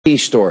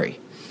story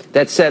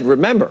that said,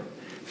 remember,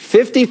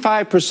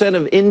 55%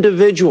 of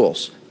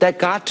individuals that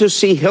got to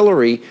see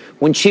Hillary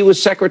when she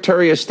was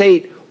Secretary of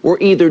State were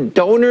either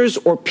donors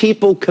or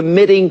people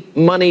committing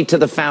money to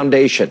the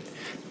foundation.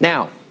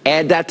 Now,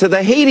 add that to the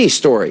Hannity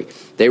story.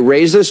 They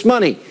raised this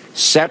money,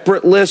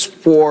 separate list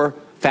for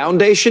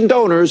foundation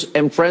donors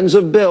and friends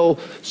of Bill,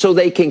 so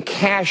they can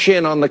cash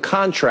in on the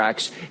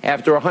contracts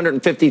after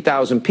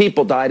 150,000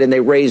 people died, and they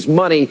raised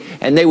money,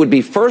 and they would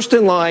be first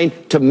in line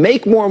to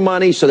make more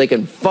money so they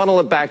can funnel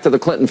it back to the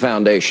Clinton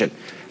Foundation.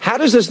 How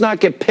does this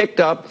not get picked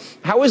up?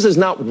 How is this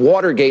not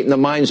Watergate in the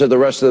minds of the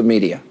rest of the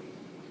media?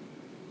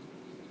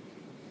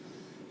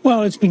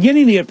 Well, it's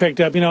beginning to get picked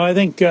up. You know, I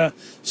think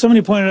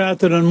somebody pointed out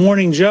that on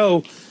Morning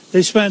Joe,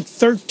 they spent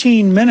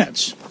 13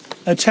 minutes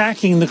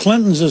attacking the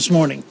Clintons this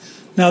morning.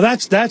 Now,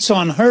 that's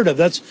unheard of.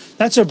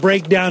 That's a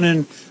breakdown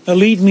in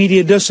elite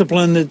media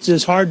discipline that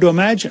is hard to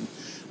imagine.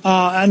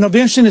 And it'll be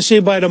interesting to see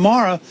by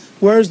tomorrow,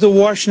 where's the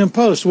Washington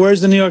Post?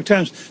 Where's the New York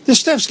Times? This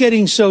stuff's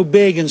getting so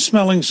big and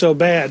smelling so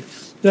bad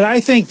that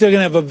I think they're going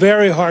to have a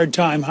very hard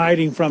time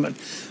hiding from it.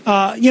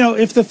 You know,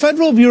 if the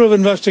Federal Bureau of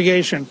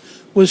Investigation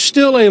was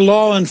still a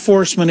law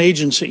enforcement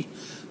agency,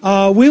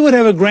 we would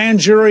have a grand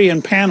jury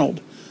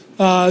impaneled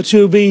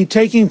to be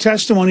taking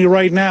testimony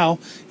right now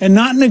and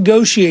not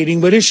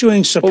negotiating, but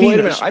issuing subpoenas. Well, wait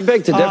a minute. I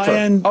beg to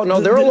differ. Oh, no,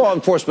 they're a law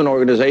enforcement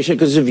organization,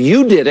 because if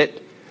you did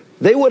it,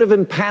 they would have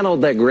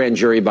impaneled that grand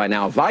jury by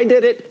now. If I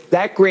did it,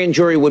 that grand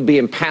jury would be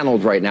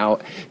impaneled right now.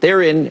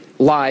 Therein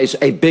lies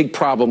a big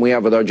problem we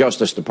have with our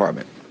Justice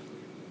Department.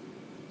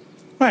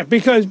 Right,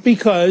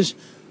 because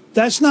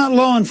that's not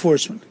law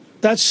enforcement.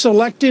 That's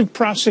selective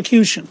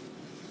prosecution.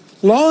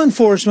 Law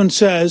enforcement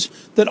says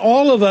that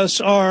all of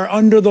us are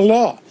under the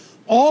law.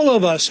 All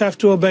of us have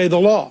to obey the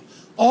law.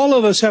 All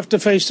of us have to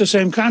face the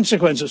same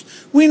consequences.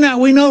 We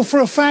know for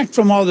a fact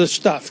from all this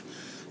stuff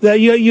that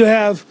you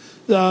have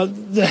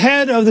the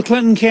head of the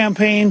Clinton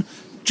campaign,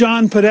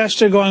 John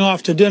Podesta, going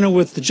off to dinner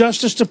with the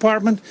Justice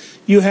Department.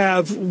 You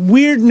have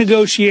weird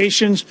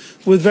negotiations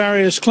with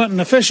various Clinton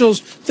officials,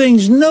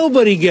 things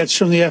nobody gets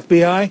from the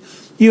FBI.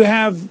 You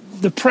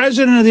have the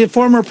president, the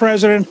former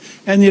president,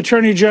 and the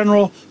attorney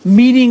general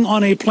meeting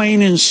on a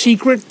plane in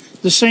secret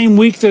the same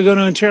week they're going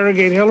to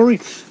interrogate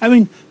Hillary. I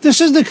mean,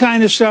 this is the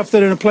kind of stuff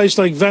that in a place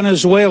like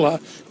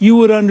Venezuela you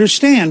would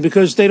understand,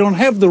 because they don't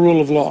have the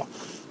rule of law.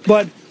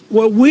 But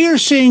what we're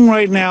seeing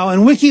right now,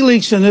 and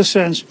WikiLeaks in this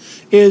sense,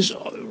 is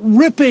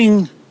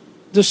ripping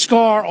the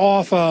scar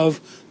off of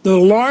the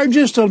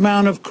largest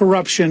amount of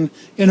corruption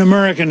in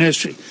American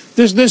history.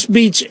 This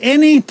beats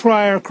any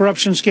prior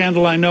corruption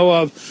scandal I know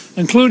of,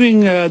 including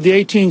the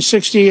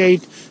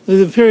 1868,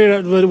 the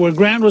period where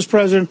Grant was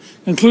president,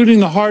 including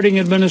the Harding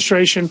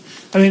administration.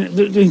 I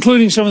mean,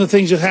 including some of the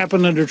things that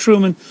happened under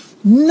Truman.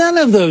 None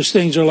of those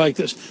things are like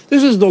this.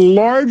 This is the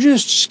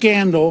largest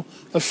scandal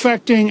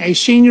affecting a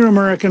senior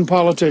American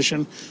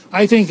politician,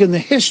 I think, in the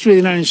history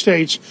of the United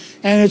States.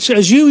 And it's,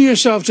 as you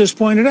yourself just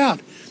pointed out,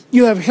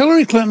 you have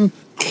Hillary Clinton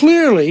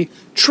clearly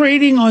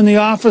trading on the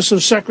office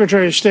of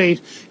Secretary of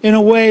State in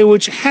a way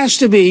which has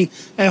to be,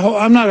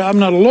 I'm not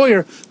a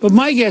lawyer, but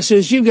my guess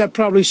is you've got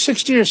probably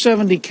 60 or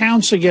 70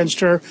 counts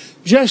against her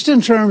just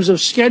in terms of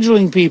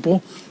scheduling people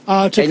to come into her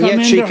office. And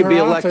yet she could be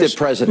elected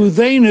president. Who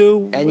they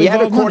knew. And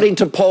yet, according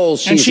to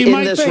polls, she's in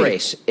this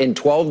race. In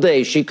 12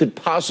 days, she could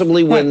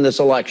possibly win this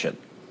election.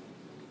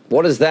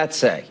 What does that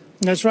say?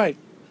 That's right.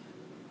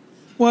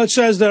 Well, it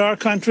says that our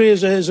country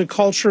is a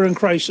culture in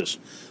crisis.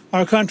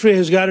 Our country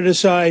has got to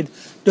decide,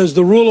 does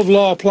the rule of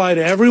law apply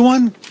to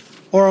everyone?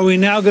 Or are we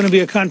now going to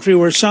be a country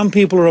where some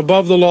people are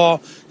above the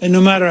law, and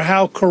no matter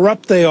how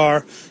corrupt they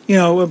are, you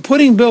know,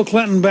 putting Bill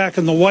Clinton back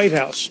in the White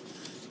House,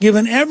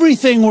 given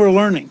everything we're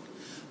learning,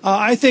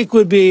 I think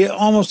would be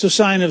almost a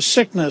sign of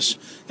sickness.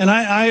 And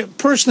I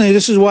personally,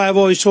 this is why I've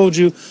always told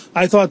you,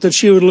 I thought that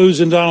she would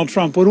lose and Donald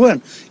Trump would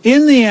win.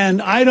 In the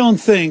end, I don't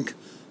think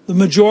the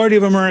majority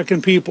of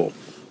American people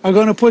are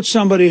going to put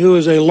somebody who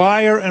is a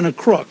liar and a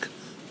crook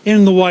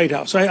in the White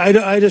House. I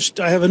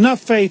have enough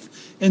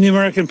faith in the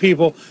American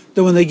people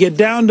that when they get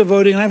down to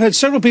voting, and I've had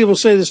several people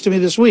say this to me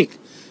this week,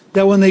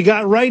 that when they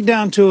got right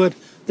down to it,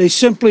 they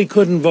simply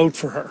couldn't vote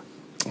for her.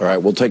 All right,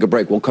 we'll take a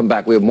break. We'll come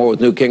back. We have more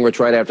with Newt Gingrich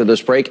right after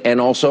this break,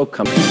 and also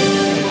coming.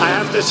 I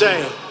have to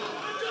say,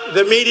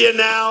 the media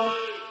now,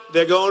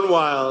 they're going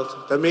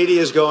wild. The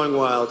media is going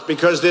wild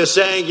because they're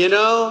saying, you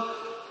know,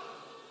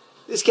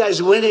 this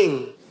guy's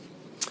winning.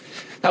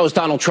 That was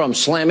Donald Trump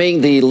slamming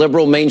the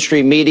liberal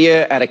mainstream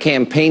media at a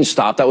campaign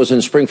stop. That was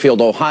in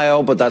Springfield,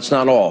 Ohio, but that's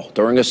not all.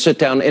 During a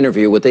sit-down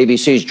interview with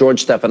ABC's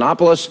George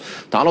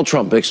Stephanopoulos, Donald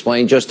Trump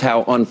explained just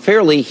how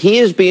unfairly he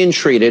is being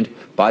treated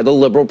by the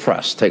liberal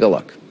press. Take a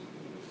look.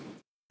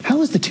 How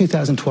was the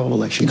 2012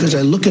 election? Because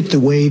I look at the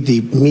way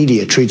the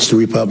media treats the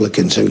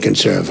Republicans and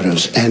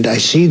conservatives, and I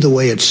see the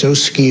way it's so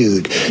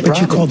skewed. But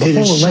you called the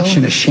whole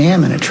election a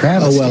sham and a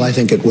travesty. Oh, well, I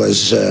think it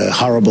was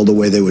horrible the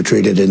way they were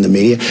treated in the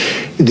media.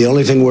 The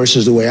only thing worse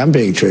is the way I'm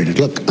being treated.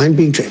 Look, I'm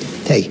being treated.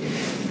 Hey,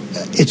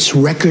 it's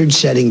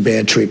record-setting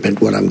bad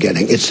treatment what I'm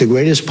getting. It's the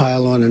greatest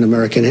pile-on in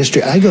American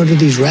history. I go to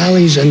these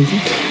rallies and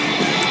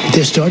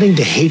they're starting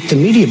to hate the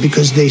media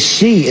because they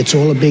see it's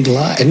all a big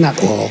lie. And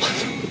not all,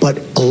 but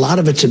a lot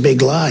of it's a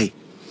big lie.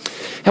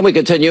 And we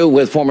continue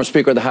with former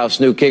Speaker of the House,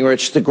 Newt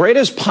Gingrich, the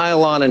greatest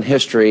pile-on in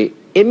history.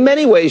 In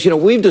many ways,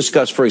 we've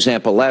discussed, for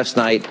example, last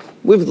night,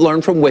 we've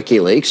learned from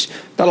WikiLeaks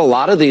that a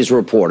lot of these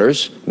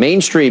reporters,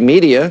 mainstream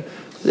media,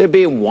 they're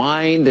being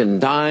wined and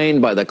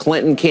dined by the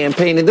Clinton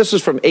campaign. And this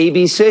is from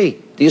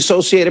ABC, the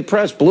Associated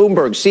Press,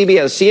 Bloomberg,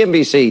 CBS,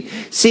 CNBC,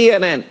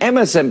 CNN,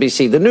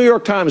 MSNBC, the New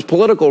York Times,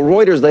 Political,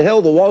 Reuters, The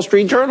Hill, the Wall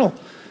Street Journal.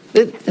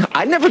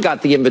 I never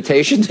got the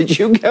invitation. Did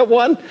you get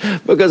one?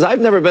 Because I've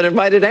never been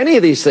invited to any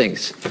of these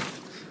things.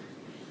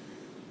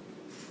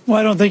 Well,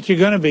 I don't think you're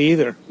going to be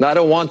either. I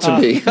don't want to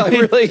be. I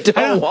really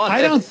don't want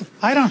it.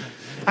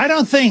 I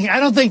don't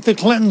think the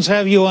Clintons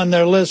have you on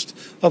their list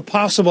of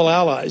possible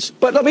allies.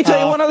 But let me tell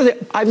you one other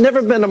thing. I've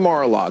never been to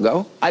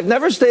Mar-a-Lago. I've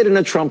never stayed in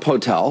a Trump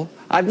hotel.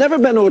 I've never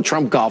been to a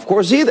Trump golf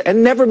course either,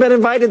 and never been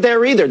invited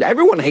there either.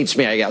 Everyone hates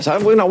me, I guess.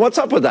 What's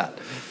up with that?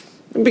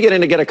 I'm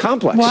beginning to get a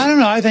complex. Well, I don't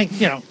know. I think,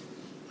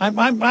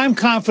 I'm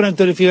confident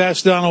that if you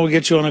ask Donald, we'll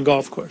get you on a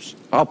golf course.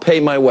 I'll pay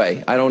my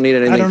way. I don't need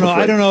anything.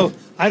 I don't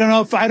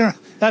know.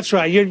 That's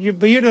right. You're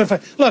doing fine.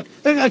 Look,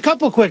 a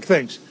couple quick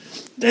things,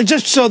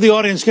 just so the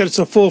audience gets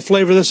a full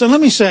flavor of this. And let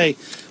me say,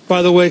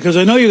 by the way, because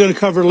I know you're going to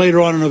cover it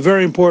later on in a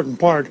very important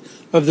part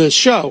of this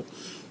show,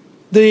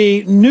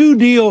 the New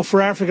Deal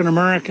for African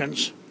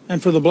Americans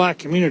and for the black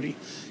community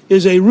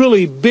is a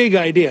really big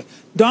idea.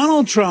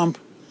 Donald Trump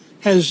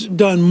has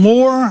done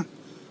more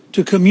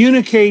to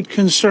communicate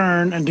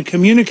concern and to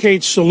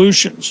communicate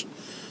solutions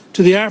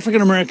to the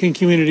African American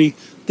community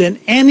than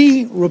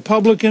any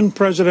Republican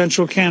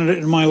presidential candidate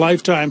in my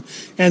lifetime.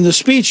 And the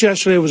speech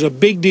yesterday was a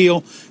big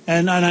deal.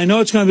 And I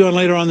know it's going to be on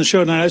later on the show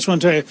tonight. I just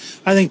want to tell you,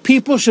 I think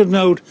people should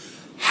note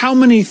how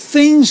many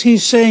things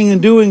he's saying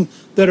and doing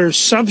that are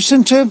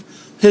substantive.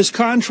 His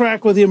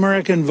contract with the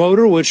American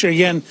voter, which,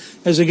 again,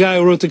 as a guy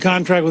who wrote the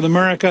contract with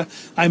America,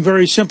 I'm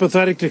very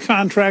sympathetic to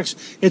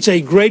contracts. It's a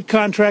great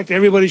contract.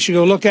 Everybody should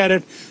go look at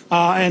it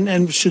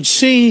and should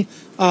see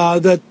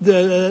that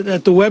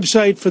at the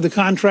website for the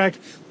contract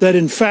that,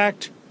 in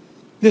fact,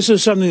 this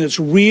is something that's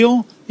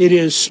real. It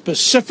is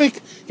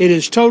specific. It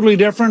is totally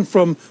different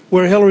from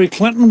where Hillary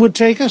Clinton would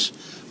take us.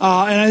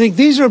 And I think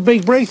these are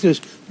big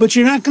breakthroughs. But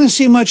you're not going to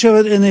see much of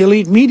it in the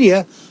elite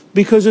media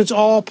because it's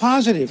all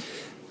positive.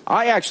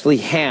 I actually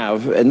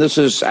have, and this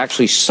is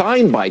actually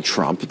signed by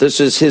Trump. This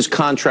is his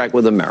contract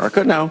with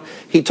America. Now,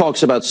 he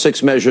talks about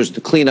 6 measures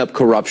to clean up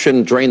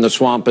corruption, drain the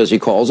swamp, as he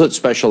calls it,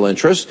 special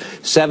interests,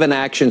 7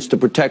 actions to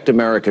protect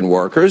American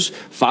workers,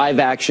 5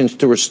 actions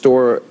to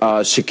restore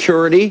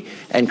security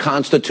and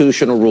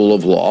constitutional rule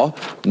of law,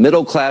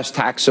 middle-class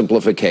tax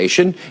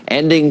simplification,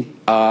 end the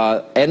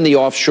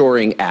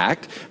Offshoring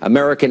Act,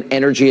 American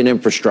Energy and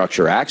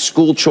Infrastructure Act,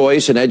 School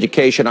Choice and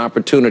Education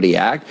Opportunity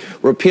Act,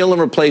 repeal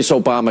and replace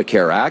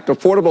Obamacare Act,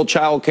 Affordable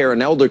Child Care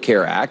and Elder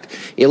Care Act,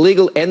 the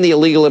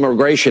Illegal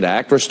Immigration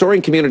Act,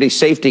 Restoring Community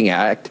Safety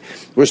Act,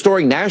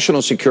 Restoring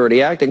National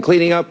Security Act, and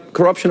cleaning up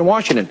corruption in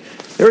Washington.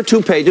 There are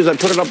 2 pages. I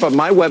put it up on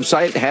my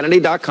website,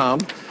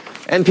 Hannity.com,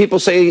 and people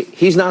say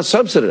he's not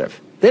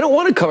substantive. They don't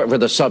want to cover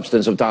the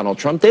substance of Donald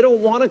Trump. They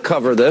don't want to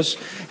cover this.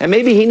 And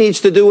maybe he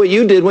needs to do what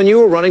you did when you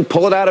were running,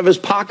 pull it out of his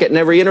pocket in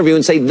every interview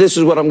and say, this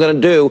is what I'm going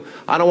to do.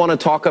 I don't want to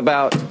talk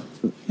about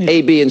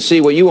A, B, and C,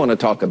 what you want to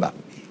talk about.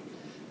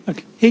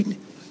 Okay.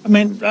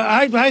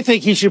 I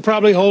think he should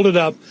probably hold it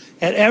up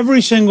at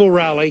every single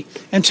rally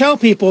and tell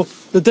people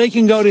that they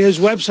can go to his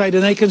website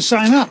and they can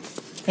sign up.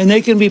 And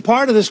they can be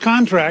part of this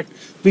contract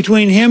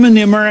between him and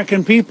the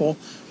American people.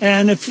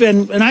 And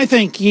I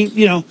think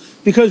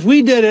because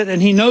we did it,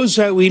 and he knows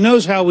how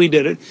we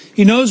did it.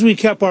 He knows we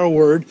kept our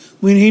word.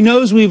 He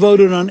knows we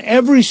voted on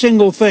every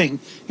single thing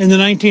in the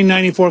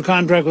 1994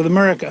 contract with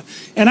America.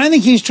 And I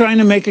think he's trying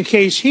to make a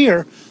case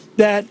here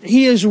that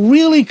he is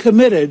really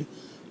committed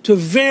to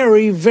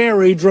very,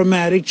 very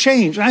dramatic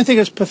change. And I think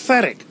it's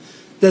pathetic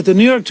that the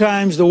New York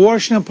Times, the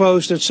Washington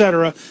Post, et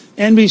cetera,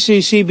 NBC,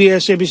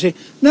 CBS, ABC,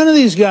 none of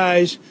these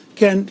guys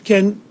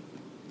can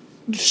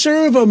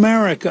serve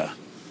America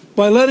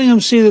by letting them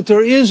see that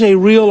there is a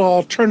real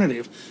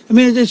alternative. I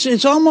mean,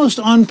 it's almost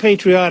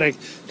unpatriotic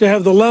to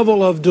have the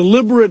level of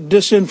deliberate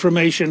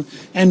disinformation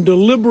and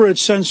deliberate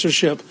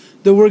censorship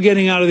that we're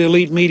getting out of the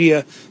elite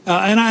media.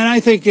 And I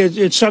think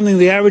it's something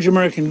the average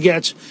American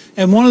gets.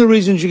 And one of the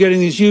reasons you're getting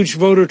these huge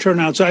voter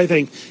turnouts, I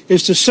think,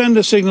 is to send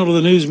a signal to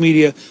the news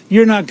media,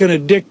 you're not going to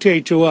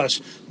dictate to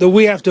us that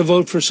we have to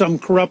vote for some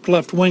corrupt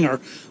left-winger.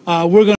 We're going